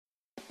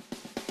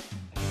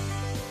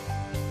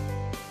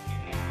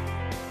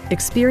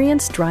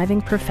Experience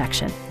driving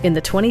perfection in the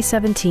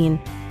 2017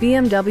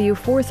 BMW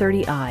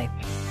 430i.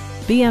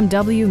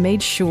 BMW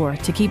made sure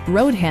to keep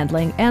road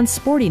handling and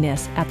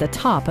sportiness at the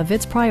top of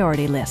its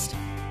priority list.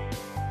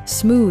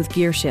 Smooth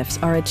gear shifts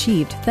are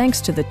achieved thanks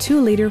to the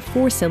 2-liter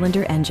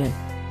 4-cylinder engine.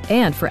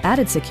 And for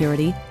added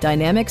security,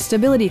 dynamic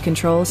stability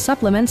control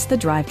supplements the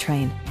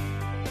drivetrain.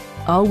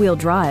 All-wheel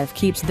drive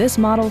keeps this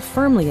model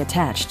firmly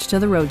attached to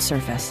the road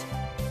surface.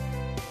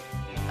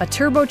 A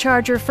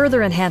turbocharger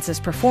further enhances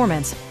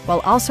performance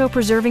while also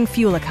preserving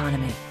fuel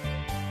economy.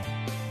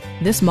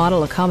 This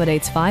model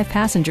accommodates 5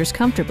 passengers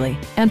comfortably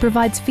and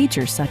provides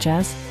features such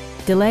as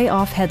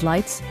delay-off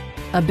headlights,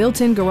 a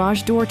built-in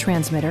garage door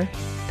transmitter,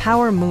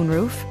 power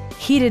moonroof,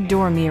 heated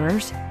door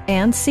mirrors,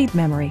 and seat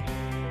memory.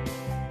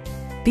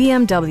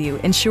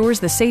 BMW ensures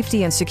the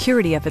safety and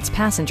security of its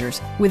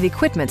passengers with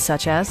equipment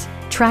such as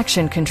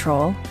traction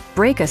control,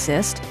 brake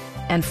assist,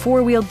 and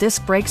 4-wheel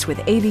disc brakes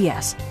with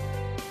ABS.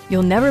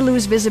 You'll never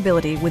lose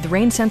visibility with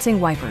rain-sensing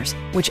wipers,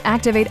 which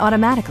activate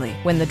automatically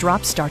when the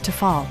drops start to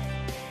fall.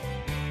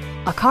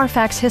 A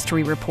Carfax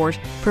history report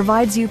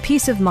provides you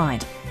peace of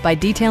mind by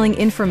detailing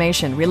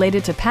information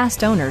related to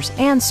past owners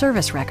and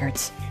service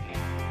records.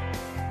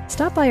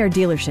 Stop by our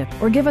dealership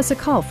or give us a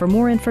call for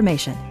more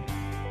information.